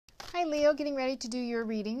Hi Leo, getting ready to do your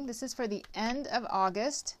reading. This is for the end of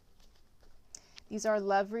August. These are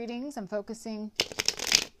love readings. I'm focusing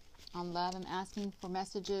on love. I'm asking for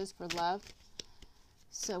messages for love.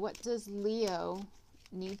 So what does Leo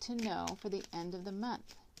need to know for the end of the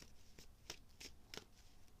month?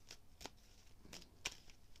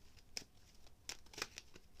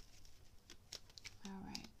 All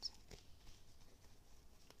right.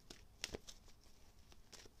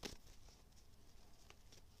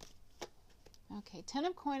 Okay, 10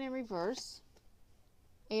 of coin in reverse,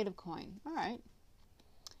 8 of coin. All right.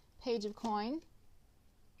 Page of coin.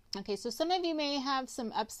 Okay, so some of you may have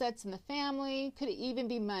some upsets in the family. Could even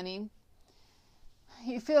be money.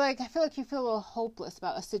 I feel like you feel a little hopeless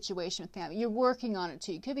about a situation with family. You're working on it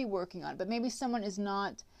too. You could be working on it, but maybe someone is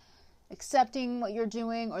not accepting what you're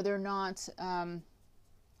doing, or they're not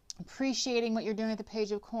appreciating what you're doing with the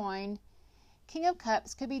Page of coin. King of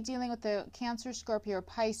Cups could be dealing with the Cancer, Scorpio, or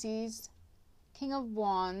Pisces. King of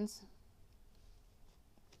Wands,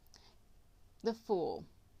 the Fool,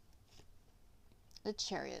 the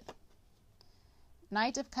Chariot.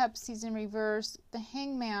 Knight of Cups is in reverse, the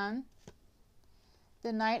Hangman,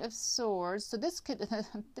 the Knight of Swords. So this could,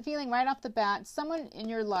 the feeling right off the bat, someone in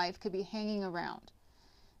your life could be hanging around.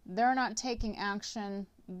 They're not taking action.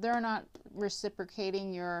 They're not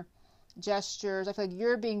reciprocating your gestures. I feel like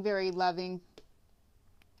you're being very loving.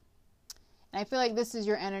 And I feel like this is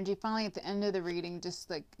your energy finally at the end of the reading, just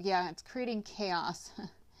like, yeah, it's creating chaos.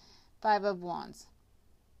 5 of Wands.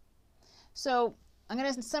 So I'm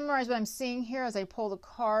going to summarize what I'm seeing here as I pull the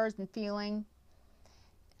cards and feeling.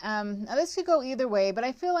 Now this could go either way, but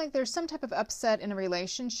I feel like there's some type of upset in a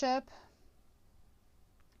relationship,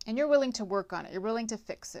 and you're willing to work on it. You're willing to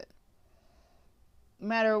fix it. No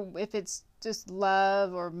matter if it's just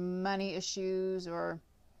love or money issues or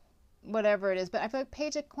whatever it is. But I feel like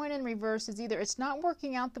Page of coin in reverse is either it's not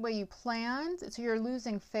working out the way you planned, so you're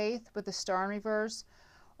losing faith with the Star in reverse,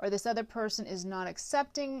 or this other person is not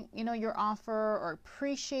accepting, your offer or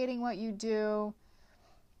appreciating what you do.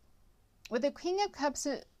 With the King of Cups,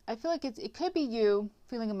 I feel like it could be you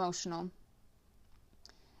feeling emotional,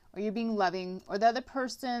 or you being loving, or the other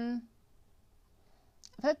person,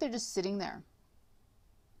 I feel like they're just sitting there.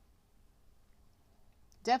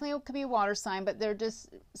 Definitely it could be a water sign, but they're just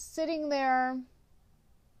sitting there.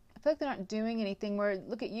 I feel like they're not doing anything. Where,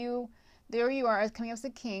 look at you, there you are coming up as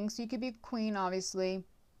a king, so you could be a queen, obviously.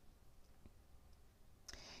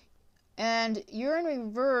 And you're in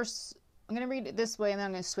reverse. I'm going to read it this way, and then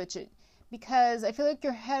I'm going to switch it. Because I feel like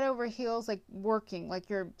you're head over heels, like working. Like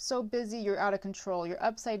you're so busy, you're out of control. You're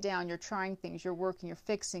upside down, you're trying things, you're working, you're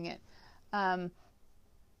fixing it. And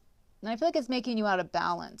I feel like it's making you out of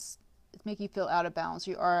balance. It's making you feel out of balance.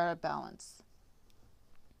 You are out of balance.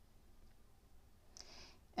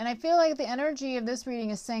 And I feel like the energy of this reading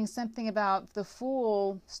is saying something about the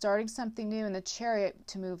Fool starting something new and the Chariot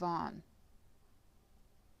to move on.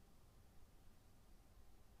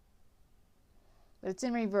 But it's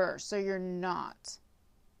in reverse, so you're not.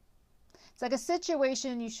 It's like a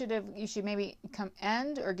situation you should maybe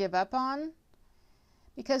end or give up on.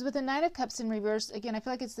 Because with the Knight of Cups in reverse, again, I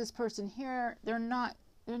feel like it's this person here. They're not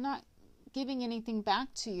giving anything back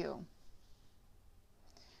to you.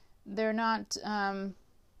 They're not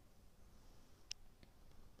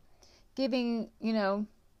giving,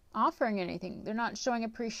 offering anything. They're not showing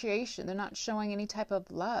appreciation. They're not showing any type of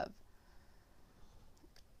love.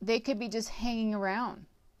 They could be just hanging around.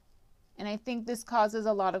 And I think this causes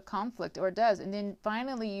a lot of conflict, or it does. And then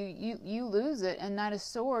finally you lose it, and Knight of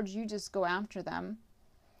Swords, you just go after them.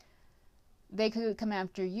 They could come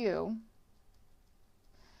after you.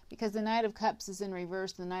 Because the Knight of Cups is in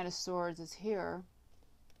reverse, the Knight of Swords is here.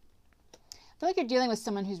 I feel like you're dealing with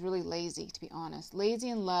someone who's really lazy, to be honest. Lazy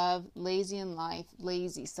in love, lazy in life,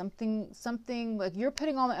 lazy. Something like you're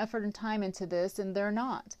putting all the effort and time into this, and they're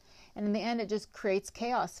not. And in the end, it just creates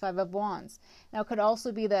chaos. 5 of Wands. Now, it could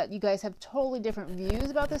also be that you guys have totally different views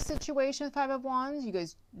about this situation with 5 of Wands. You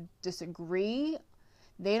guys disagree.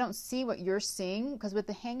 They don't see what you're seeing, because with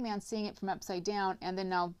the Hangman seeing it from upside down, and then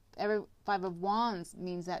now every 5 of Wands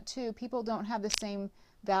means that too. People don't have the same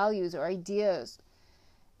values or ideas.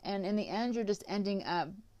 And in the end, you're just ending up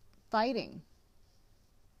fighting.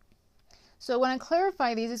 So when I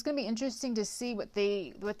clarify these, it's going to be interesting to see what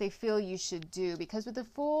they feel you should do. Because with the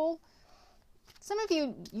Fool, some of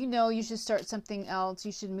you, you should start something else.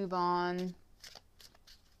 You should move on.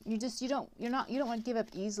 You don't want to give up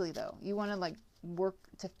easily, though. You want to work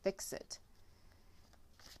to fix it.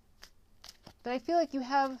 But I feel like you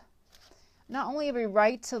have not only every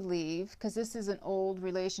right to leave, because this is an old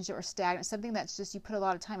relationship or stagnant, something that's just you put a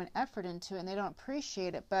lot of time and effort into it and they don't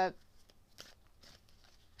appreciate it, but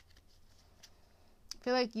I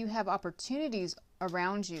feel like you have opportunities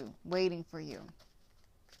around you waiting for you.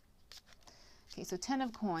 Okay, so 10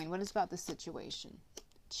 of coin. What is about the situation?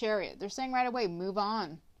 Chariot. They're saying right away, move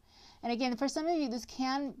on. And again, for some of you, this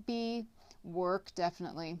can be work,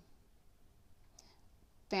 definitely.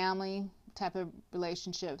 Family type of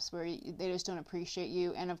relationships where they just don't appreciate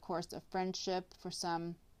you. And of course, a friendship for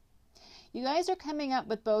some. You guys are coming up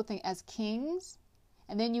with both as kings,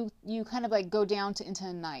 and then you kind of like go down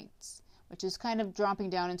into knights, which is kind of dropping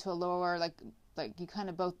down into a lower, like you kind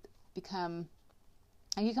of both become,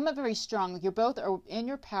 and you come up very strong. Like you're both are in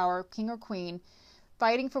your power, king or queen,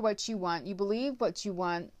 fighting for what you want. You believe what you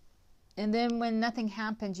want. And then when nothing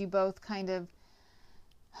happens, you both kind of,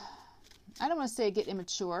 I don't want to say get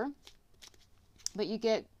immature, but you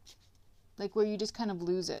get like where you just kind of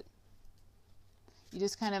lose it. You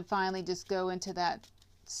just kind of finally just go into that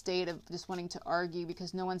state of just wanting to argue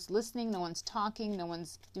because no one's listening, no one's talking, no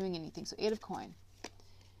one's doing anything. So 8 of coin.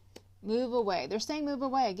 Move away. They're saying move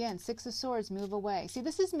away. Again, 6 of swords, move away. See,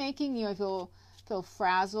 this is making you feel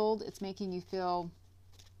frazzled. It's making you feel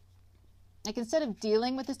like instead of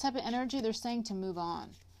dealing with this type of energy, they're saying to move on.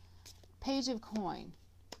 Page of coin.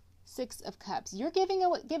 6 of cups. You're giving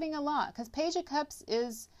a lot because Page of Cups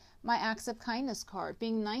is my acts of kindness card.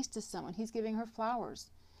 Being nice to someone. He's giving her flowers.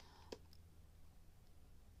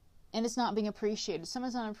 And it's not being appreciated.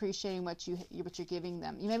 Someone's not appreciating what you're giving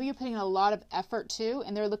them. Maybe you're putting in a lot of effort too,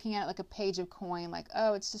 and they're looking at it like a page of coin, like,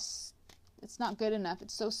 oh, it's not good enough.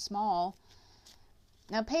 It's so small.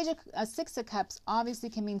 Now, 6 of Cups obviously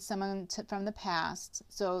can mean someone from the past.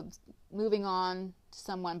 So moving on to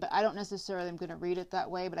someone, but I don't necessarily am going to read it that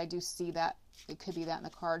way, but I do see that. It could be that in the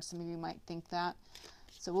card. Some of you might think that.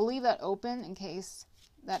 So we'll leave that open in case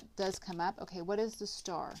that does come up. Okay, what is the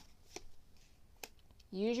star?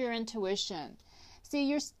 Use your intuition. See,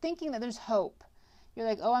 you're thinking that there's hope. You're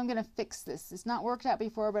like, oh, I'm going to fix this. It's not worked out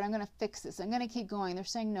before, but I'm going to fix this. I'm going to keep going. They're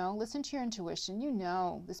saying, no, listen to your intuition. You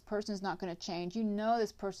know this person's not going to change. You know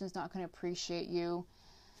this person's not going to appreciate you.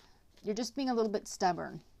 You're just being a little bit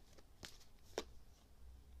stubborn.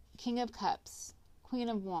 King of Cups. Queen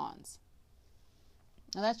of Wands.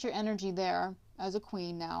 Now that's your energy there as a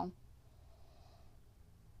queen now.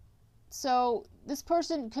 So this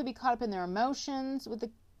person could be caught up in their emotions with the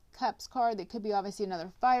Cups card. They could be obviously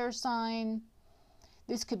another fire sign.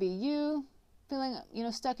 This could be you feeling,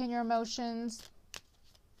 stuck in your emotions.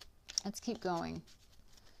 Let's keep going.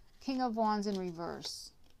 King of Wands in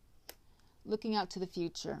reverse. Looking out to the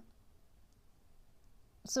future.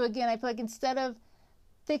 So again, I feel like instead of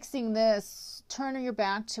fixing this, turn your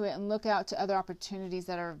back to it and look out to other opportunities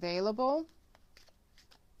that are available.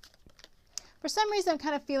 For some reason, I'm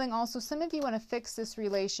kind of feeling also some of you want to fix this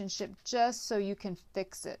relationship just so you can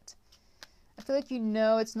fix it. I feel like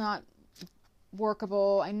it's not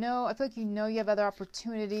workable. I feel like you have other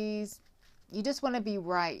opportunities. You just want to be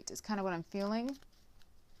right. Is kind of what I'm feeling.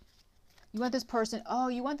 You want this person,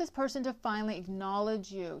 to finally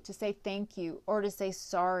acknowledge you, to say thank you, or to say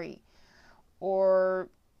sorry, or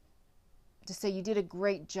to say you did a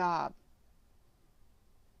great job.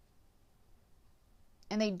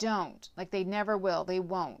 And they don't. Like they never will. They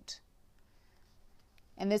won't.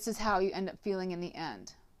 And this is how you end up feeling in the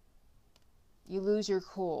end. You lose your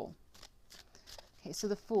cool. Okay, so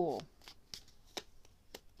the Fool.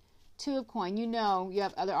 2 of coin. You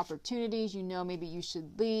have other opportunities. Maybe you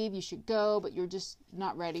should leave, you should go, but you're just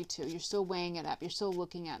not ready to. You're still weighing it up. You're still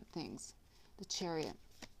looking at things. The Chariot.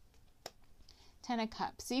 10 of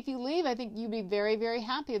Cups. See, if you leave, I think you'd be very, very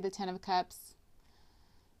happy with the 10 of Cups.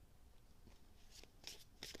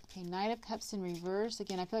 Okay, Knight of Cups in reverse.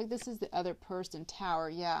 Again, I feel like this is the other person. Tower,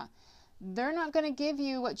 yeah. They're not going to give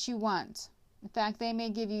you what you want. In fact, they may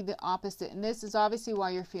give you the opposite. And this is obviously why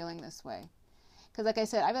you're feeling this way. Because like I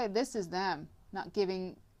said, I feel like this is them not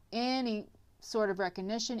giving any sort of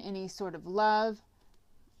recognition, any sort of love.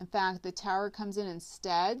 In fact, the Tower comes in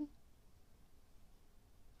instead.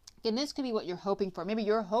 And this could be what you're hoping for. Maybe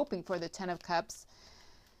you're hoping for the 10 of Cups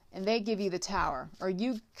and they give you the Tower. Or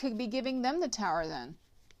you could be giving them the Tower then.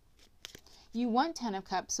 You want 10 of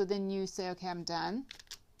Cups, so then you say, okay, I'm done.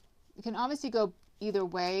 You can obviously go either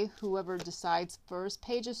way, whoever decides first.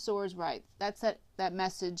 Page of Swords, right. That's that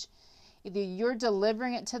message. Either you're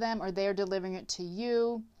delivering it to them or they're delivering it to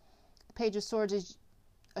you. Page of Swords is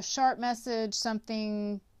a sharp message,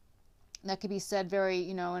 something that could be said very,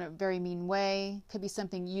 in a very mean way. Could be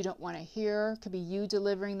something you don't want to hear. Could be you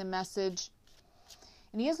delivering the message.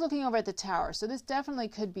 And he is looking over at the Tower, so this definitely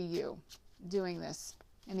could be you doing this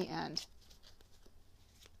in the end.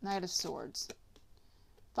 Knight of Swords.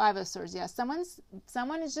 5 of Swords. Yeah, someone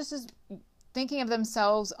is just thinking of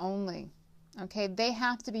themselves only. Okay, they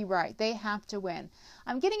have to be right. They have to win.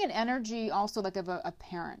 I'm getting an energy also like of a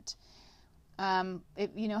parent.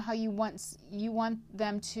 You know how you want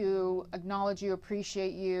them to acknowledge you,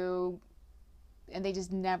 appreciate you, and they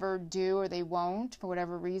just never do, or they won't for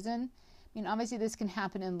whatever reason. I mean, obviously this can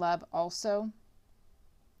happen in love also.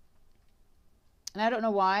 And I don't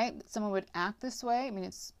know why someone would act this way. I mean,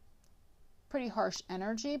 it's pretty harsh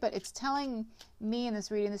energy, but it's telling me in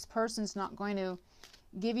this reading, this person's not going to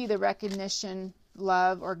give you the recognition,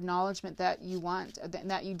 love, or acknowledgement that you want,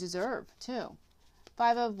 that you deserve too.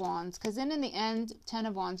 Five of Wands, because then in the end, Ten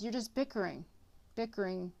of Wands, you're just bickering.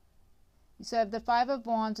 So have the Five of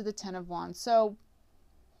Wands or the Ten of Wands. So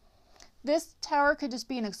this Tower could just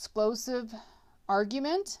be an explosive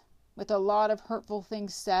argument with a lot of hurtful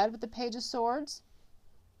things said with the Page of Swords.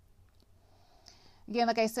 Again,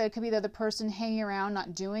 like I said, it could be the other person hanging around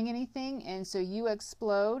not doing anything, and so you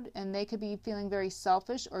explode, and they could be feeling very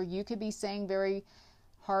selfish, or you could be saying very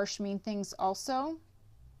harsh, mean things also.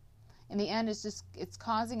 In the end, it's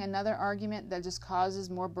causing another argument that just causes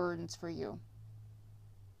more burdens for you.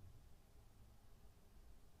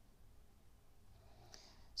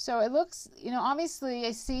 So it looks, obviously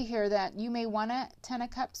I see here that you may want a Ten of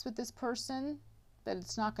Cups with this person, but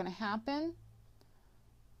it's not going to happen.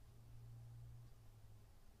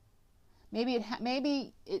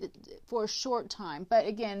 Maybe it for a short time. But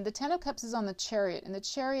again, the Ten of Cups is on the Chariot, and the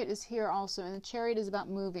Chariot is here also, and the Chariot is about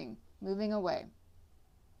moving away.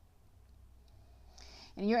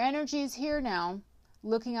 And your energy is here now,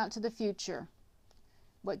 looking out to the future.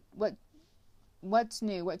 What's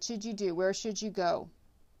new? What should you do? Where should you go?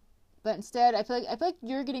 But instead, I feel like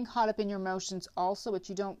you're getting caught up in your emotions also, which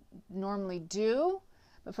you don't normally do.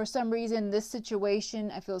 But for some reason, this situation,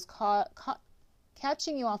 I feel, is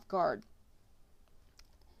catching you off guard.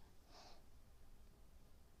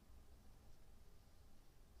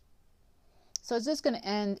 So it's just going to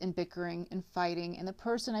end in bickering and fighting, and the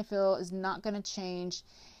person, I feel, is not going to change.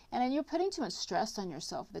 And then you're putting too much stress on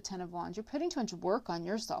yourself, the Ten of Wands. You're putting too much work on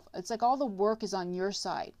yourself. It's like all the work is on your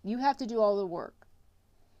side. You have to do all the work.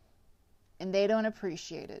 And they don't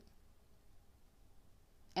appreciate it.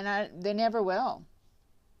 And they never will.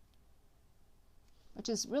 Which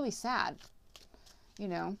is really sad,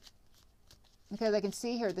 Because I can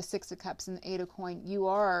see here the Six of Cups and the Eight of Coins. You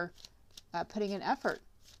are putting in effort.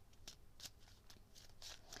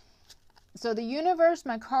 So the universe,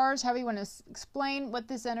 my cards, however you want to explain what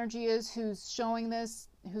this energy is, who's showing this,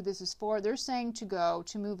 who this is for, they're saying to go,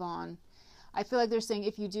 to move on. I feel like they're saying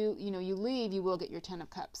if you do, you leave, you will get your Ten of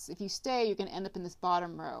Cups. If you stay, you're going to end up in this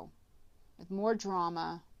bottom row with more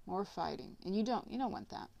drama, more fighting. And you don't want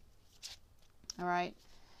that. All right.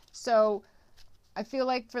 So I feel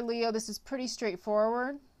like for Leo, this is pretty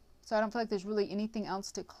straightforward. So I don't feel like there's really anything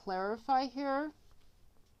else to clarify here.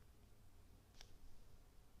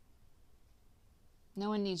 No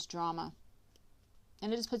one needs drama.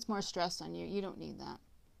 And it just puts more stress on you. You don't need that.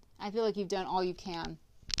 I feel like you've done all you can.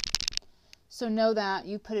 So know that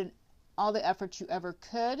you put in all the effort you ever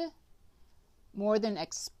could, more than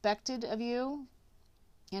expected of you.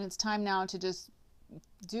 And it's time now to just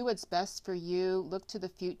do what's best for you. Look to the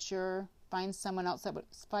future. Find someone else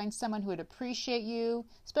find someone who would appreciate you,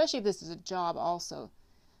 especially if this is a job also.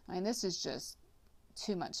 I mean, this is just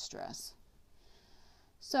too much stress.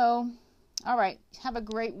 So, all right. Have a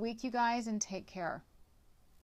great week, you guys, and take care.